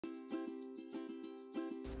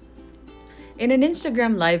In an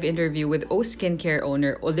Instagram live interview with O Skincare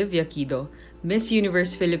owner Olivia Kido, Miss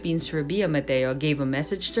Universe Philippines RABIYA Mateo gave a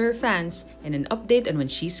message to her fans and an update on when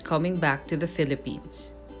she's coming back to the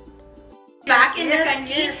Philippines. Back in the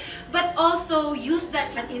country, but also use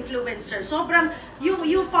that an influencer. Sobrang,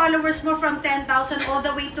 yung followers mo from 10,000 all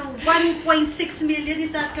the way to 1.6 million,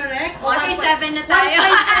 is that correct? 1.7 na tayo.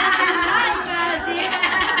 1.7!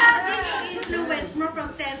 Imagine yung influence mo from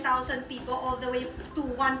 10,000 people all the way to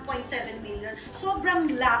 1.7 million. Sobrang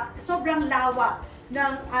lawak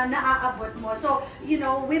ng naaabot mo. So, you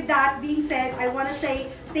know, with that being said, I want to say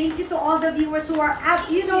thank you to all the viewers who are,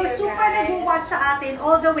 you know, super nag-watch sa atin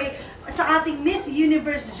all the way sa ating Miss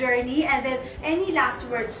Universe journey. And then, any last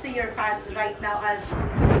words to your fans right now as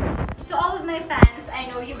To all of my fans, I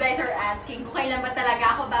know you guys are asking kung kailan ba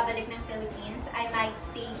talaga ako babalik ng Philippines. I might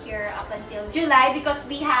stay here up until July because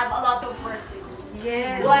we have a lot of work to do.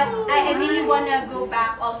 Yes. But I really wanna go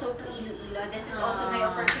back also to Iloilo. This is also my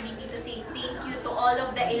opportunity to say thank you to all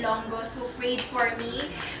of the Ilonggos who prayed for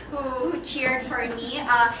me, who cheered for me.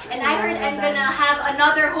 And I heard I'm gonna have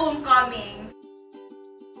another homecoming.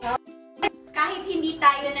 Kahit hindi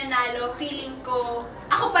tayo nanalo, feeling ko,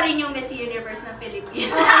 ako pa rin yung Miss Universe ng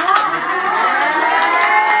Philippines.